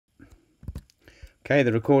Okay,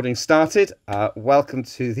 the recording started. Welcome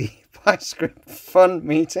to the PyScript Fun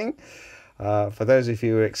meeting. For those of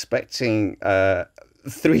you who are expecting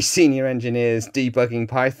three senior engineers debugging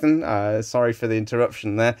Python, sorry for the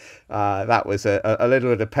interruption there. That was a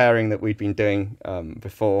little bit of pairing that we'd been doing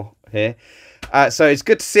before here. So it's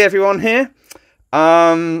good to see everyone here.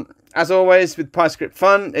 As always with PyScript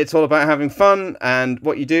Fun, it's all about having fun, and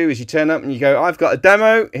what you do is you turn up and you go, I've got a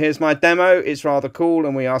demo, here's my demo, it's rather cool,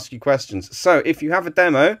 and we ask you questions. So if you have a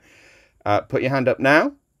demo, put your hand up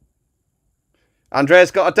now.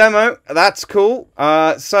 Andrea's got a demo, that's cool.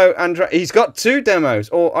 So Andrea, he's got two demos,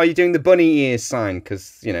 or are you doing the bunny ears sign?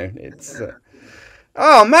 Because, you know, it's...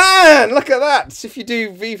 Oh man, look at that! So if you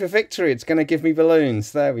do V for victory, it's going to give me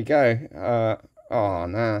balloons. There we go. Oh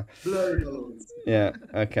no. Yeah,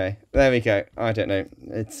 okay. There we go. I don't know.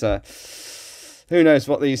 It's who knows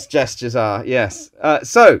what these gestures are. Yes.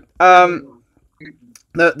 So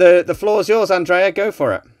the floor is yours, Andrea. Go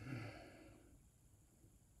for it.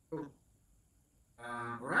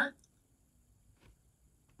 All right.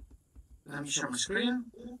 Let me share my screen.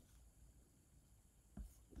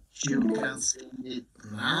 You can see it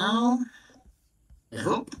now. I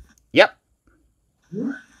hope. Yep.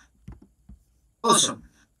 Awesome.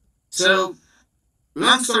 So,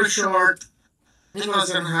 long story short, Nicholas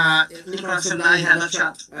and I had a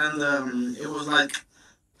chat, and it was like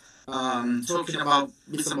talking about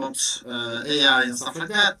bits about AI and stuff like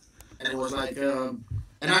that. And it was like, and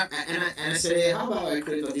I said, hey, how about I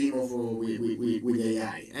create a demo for with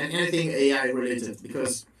AI and anything AI related,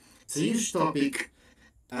 because it's a huge topic.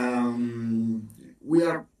 We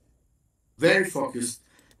are very focused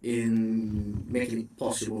in making it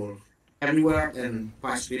possible everywhere, and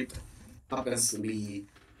PyScript happens to be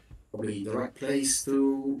probably the right place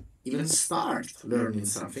to even start learning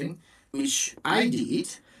something, which I did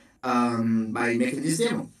by making this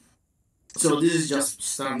demo. So this is just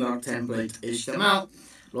standard template HTML,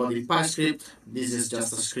 loading PyScript. This is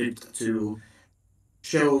just a script to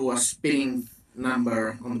show a spinning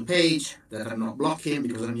number on the page that I'm not blocking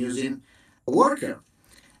because I'm using a worker.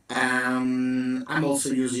 I'm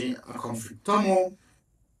also using a config toml,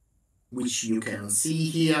 which you can see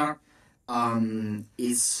here.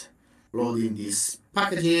 It's loading these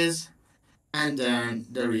packages, and then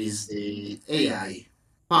there is the AI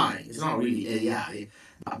Py. It's not really AI,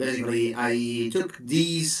 but basically I took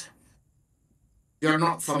these. You're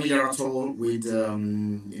not familiar at all with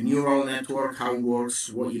neural network, how it works,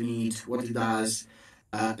 what you need, what it does.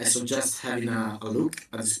 I suggest having a look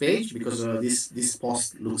at this page, because this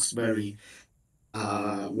post looks very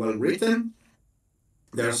well written.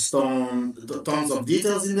 There's tons of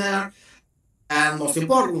details in there, and most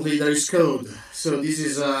importantly, there is code. So this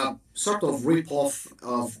is a sort of rip-off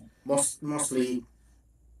of mostly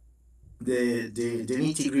the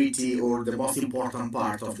nitty-gritty, or the most important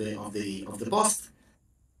part of the post.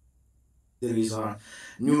 There is a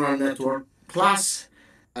neural network class,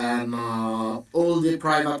 and all the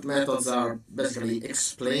private methods are basically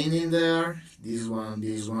explained in there. This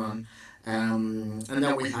one, and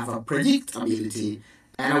then we have a predict ability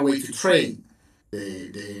and a way to train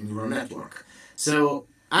the neural network. So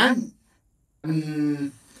I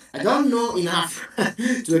don't know enough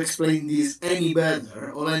to explain this any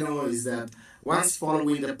better. All I know is that once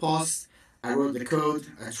following the post, I wrote the code,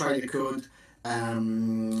 I tried the code,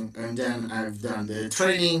 and then I've done the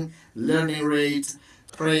training, learning rate,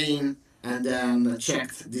 train, and then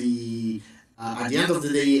checked the. At the end of the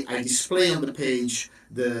day, I display on the page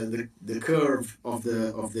the curve of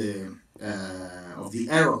the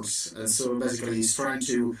errors, and so basically it's trying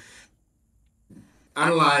to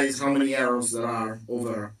analyze how many errors there are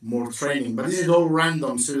over more training. But this is all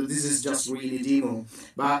random, so this is just really demo.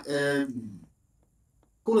 But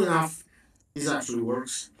cool enough, this actually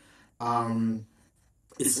works.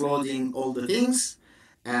 It's loading all the things,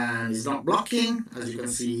 and it's not blocking, as you can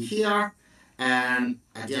see here. And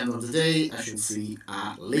at the end of the day, I should see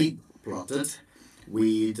a lib plotted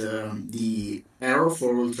with the error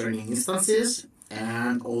for all training instances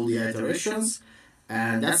and all the iterations.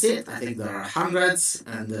 And that's it. I think there are hundreds,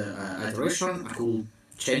 and the iteration, I could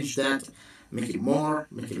change that, make it more,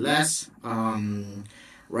 make it less.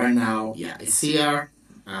 Right now, yeah, it's here.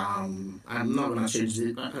 I'm not gonna change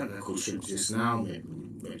it. I could change this now,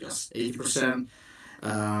 maybe just 80%.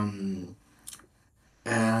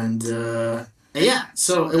 And yeah,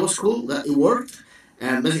 so it was cool that it worked.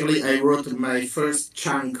 And basically, I wrote my first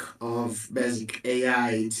chunk of basic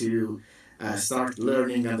AI to start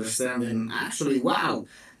learning, understanding. Actually, wow,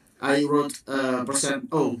 I wrote percent.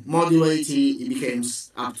 Oh, module 80, it became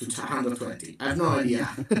up to 120. I have no idea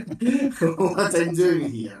what I'm doing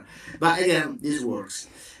here, but again, this works.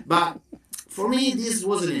 But for me, this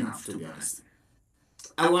wasn't enough, to be honest.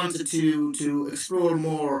 I wanted to explore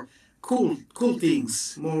more cool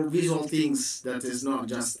things, more visual things that is not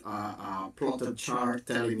just a plotted chart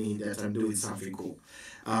telling me that I'm doing something cool.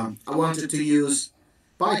 I wanted to use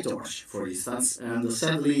PyTorch, for instance, and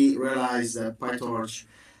sadly realized that PyTorch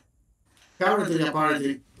currently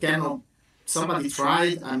apparently cannot. Somebody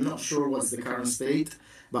tried. I'm not sure what's the current state,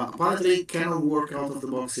 but apparently cannot work out of the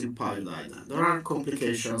box in Python. There are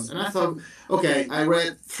complications, and I thought, okay, I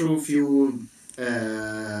read through a few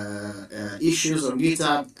issues on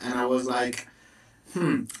GitHub, and I was like,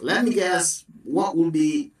 let me guess what would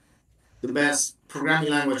be the best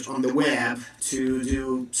programming language on the web to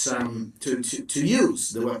do some to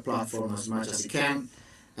use the web platform as much as it can.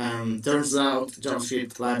 Turns out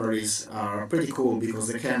JavaScript libraries are pretty cool because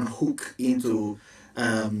they can hook into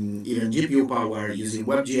even GPU power using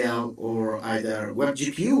WebGL or either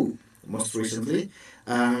WebGPU most recently.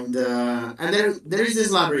 And there is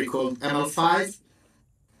this library called ML5.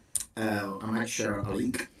 I might share a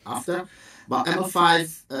link after. But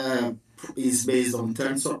ML5 is based on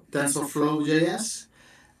TensorFlow.js,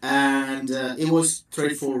 and it was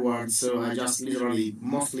straightforward. So I just literally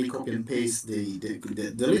mostly copy and paste the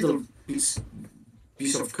little piece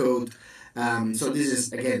of code. So this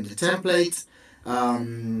is again the template.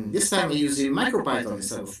 This time I'm using MicroPython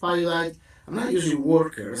instead of PyLite. I'm not using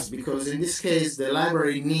workers because in this case the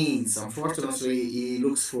library needs, unfortunately, it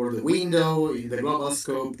looks for the window in the global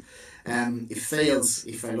scope. It fails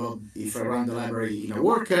if I run the library in a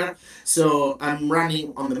worker. So I'm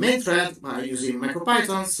running on the main thread using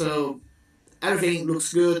MicroPython. So everything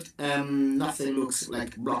looks good and nothing looks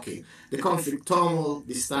like blocking. The config toml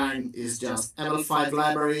this time is just ML5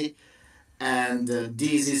 library, and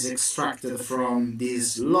this is extracted from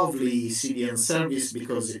this lovely CDN service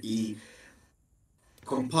because it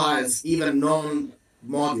compiles even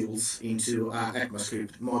non-modules into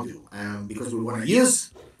ECMAScript module. Because we want to use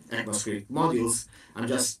ECMAScript modules, I'm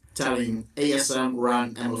just telling ASM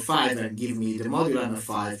run ML5 and give me the module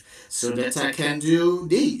ML5 so that I can do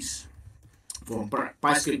this. From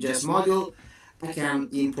PyScript.js module, I can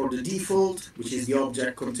import the default, which is the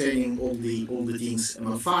object containing all the things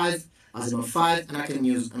ML5 as ML5, and I can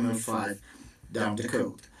use ML5 down the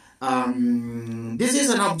code. This is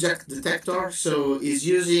an object detector, so it's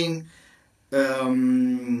using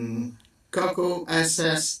Coco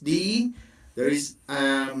SSD.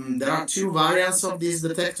 There are two variants of this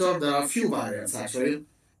detector. There are a few variants actually.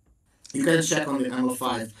 You can check on the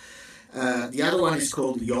ML5. The other one is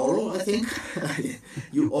called YOLO, I think.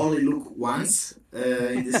 You only look once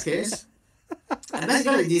in this case. And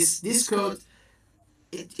basically, this code,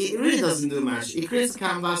 it really doesn't do much. It creates a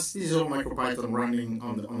canvas. This is all MicroPython running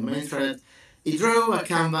on the main thread. It draws a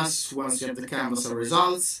canvas. Once you have the canvas of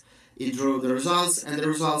results, it draws the results, and the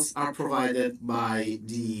results are provided by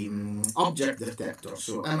the object detector.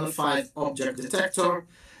 So ML5 object detector.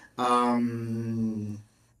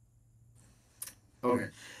 Okay.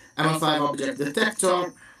 ML5 object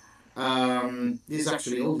detector. This is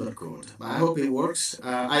actually older code, but I hope it works.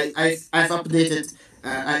 I've updated.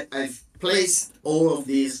 I've placed all of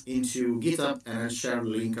these into GitHub, and I'll share the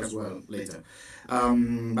link as well later.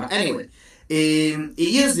 But anyway, it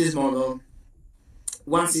uses this model.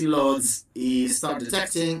 Once it loads, it starts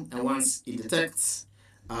detecting, and once it detects,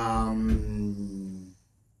 once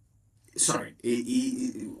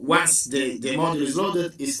the module is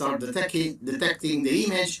loaded, it starts detecting the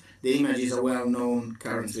image. The image is a well-known,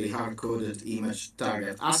 currently hard-coded image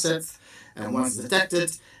target asset. And once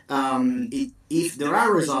detected, if there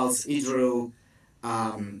are results, it draws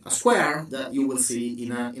a square that you will see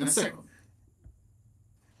in a second.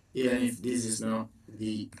 Even if this is not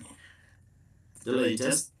the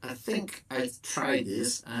latest, I think I tried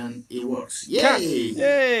this and it works. Yay! Cat.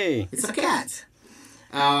 Yay! It's a cat.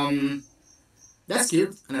 That's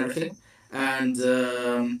cute and everything. And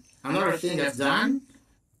another thing I've done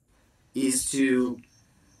is to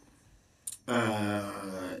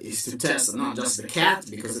test not just the cat,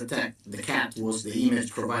 because the cat was the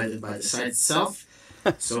image provided by the site itself.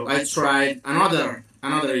 So I tried another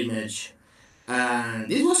image, and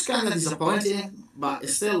this was kind of disappointing, but it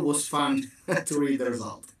still was fun to read the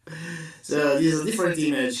result. So this is a different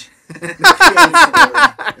image.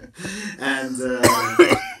 And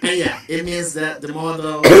yeah, it means that the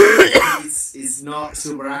model is not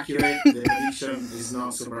super accurate. The prediction is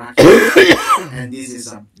not super accurate, and this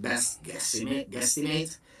is a best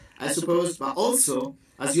guesstimate, I suppose. But also,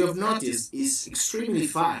 as you have noticed, it's extremely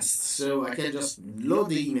fast. So I can just load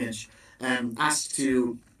the image and ask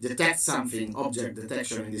to detect something, object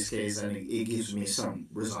detection in this case, and it gives me some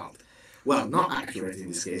result. well, not accurate in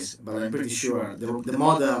this case, but I'm pretty sure the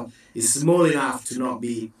model is small enough to not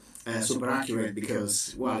be super accurate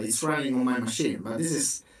because, well, it's running on my machine. But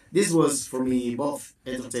this was for me both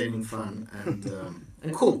entertaining, fun,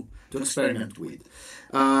 and cool to experiment with.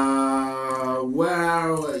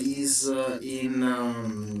 Well, is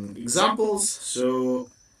in examples. So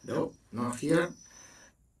no, not here.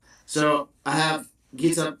 So I have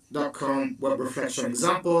github.com web reflection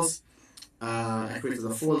examples. I created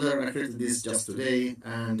a folder. I created this just today,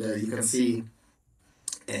 and you can see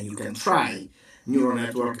and you can try neural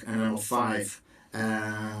network and ML5.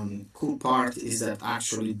 Cool part is that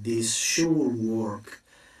actually this should work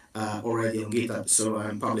already on GitHub. So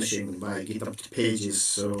I'm publishing by GitHub pages.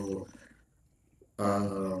 So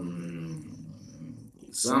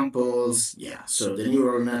examples, yeah. So the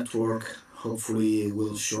neural network hopefully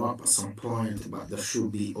will show up at some point, but there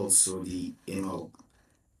should be also the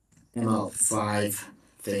ML5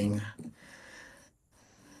 thing.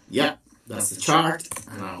 Yeah, that's the chart.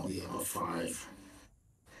 And now the ML5.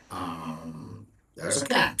 There's a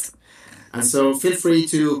cat. And so feel free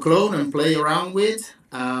to clone and play around with.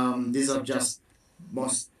 These are just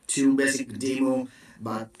most two basic demo,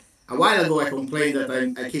 but a while ago I complained that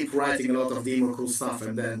I keep writing a lot of demo cool stuff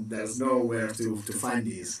and then there's nowhere to find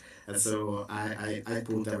these. And so I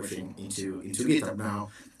put everything into GitHub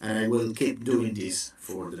now, and I will keep doing this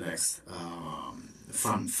for the next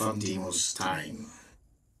fun demos time.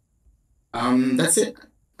 That's it.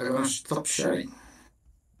 I'm gonna stop sharing.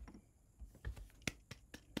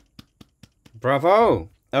 Bravo.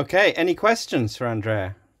 Okay, any questions for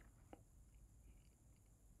Andrea?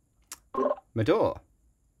 Mador?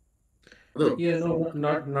 Yeah, no,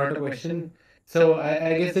 not a question. So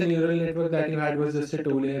I guess the neural network that you had was just a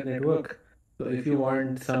two-layer network. So if you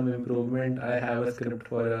want some improvement, I have a script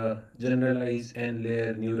for a generalized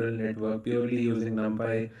n-layer neural network purely using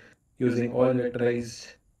NumPy, using all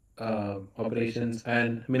vectorized operations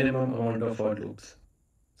and minimum amount of for loops.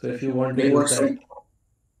 So if you want to It use works that, on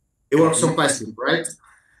it works on PyScript, right?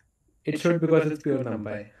 it should because it's pure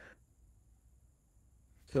NumPy.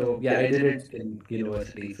 So yeah, I did it in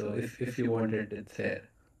university. So if you want it, it's there.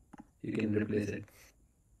 You can replace it.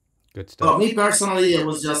 Good Well, stuff. me personally, I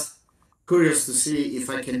was just curious to see if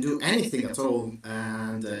I can do anything at all,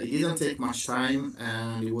 and it didn't take much time,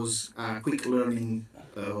 and it was a quick learning,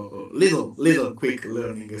 little quick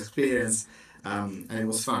learning experience, and it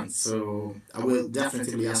was fun. So I will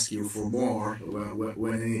definitely ask you for more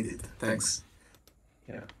when I need it. Thanks.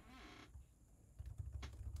 Yeah.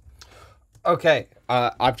 Okay,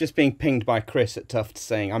 I've just been pinged by Chris at Tufts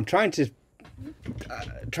saying I'm trying to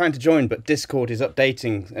join, but Discord is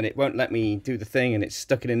updating and it won't let me do the thing, and it's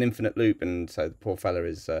stuck in an infinite loop, and so the poor fella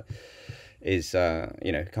is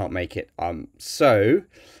can't make it.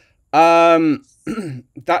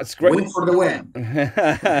 That's great. Wait for the web.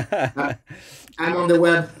 I'm on the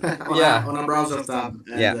web on a browser tab,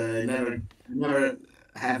 and never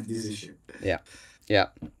have this issue. Yeah.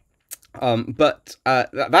 But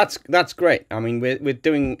that's great. I mean, we're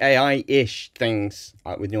doing AI-ish things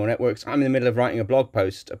with neural networks. I'm in the middle of writing a blog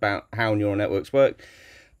post about how neural networks work.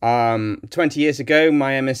 20 years ago,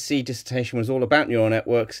 my MSc dissertation was all about neural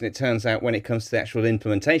networks, and it turns out when it comes to the actual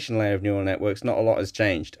implementation layer of neural networks, not a lot has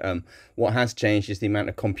changed. What has changed is the amount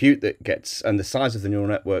of compute that gets, and the size of the neural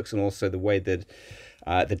networks, and also the way that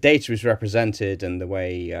the data is represented, and the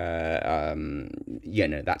way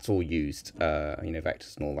that's all used,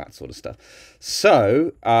 vectors and all that sort of stuff.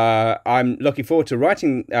 So I'm looking forward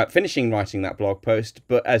to finishing writing that blog post.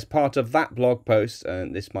 But as part of that blog post,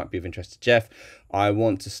 and this might be of interest to Jeff, I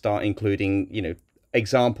want to start including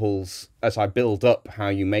examples as I build up how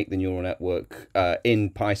you make the neural network in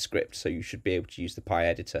PyScript. So you should be able to use the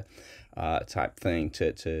PyEditor type thing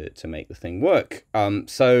to make the thing work.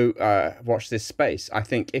 So watch this space. I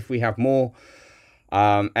think if we have more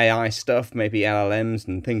AI stuff, maybe LLMs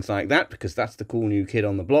and things like that, because that's the cool new kid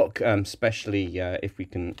on the block, especially if we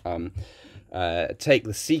can take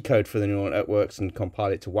the C code for the neural networks and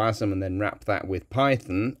compile it to WASM and then wrap that with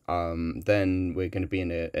Python, then we're going to be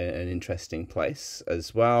in an interesting place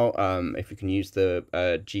as well. If we can use the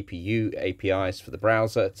GPU APIs for the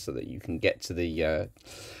browser so that you can get to the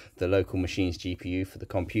local machine's GPU for the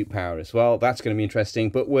compute power as well, that's going to be interesting.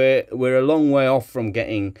 But we're a long way off from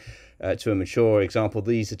getting to a mature example.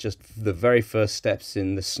 These are just the very first steps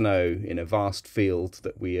in the snow in a vast field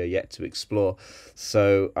that we are yet to explore.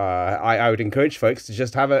 So I would encourage folks to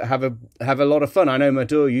just have a lot of fun. I know,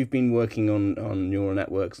 Madhur, you've been working on neural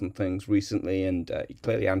networks and things recently, and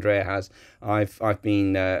clearly Andrea has. I've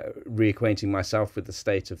been reacquainting myself with the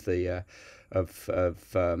state of the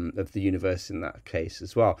the universe in that case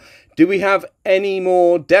as well. Do we have any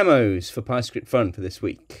more demos for PyScript Fun for this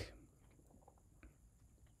week?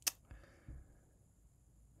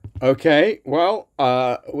 Okay, well,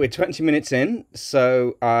 we're 20 minutes in,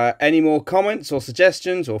 so any more comments or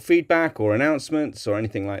suggestions or feedback or announcements or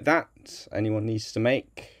anything like that anyone needs to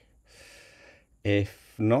make?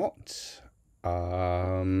 If not,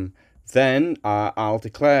 then I'll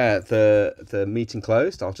declare the meeting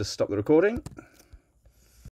closed. I'll just stop the recording.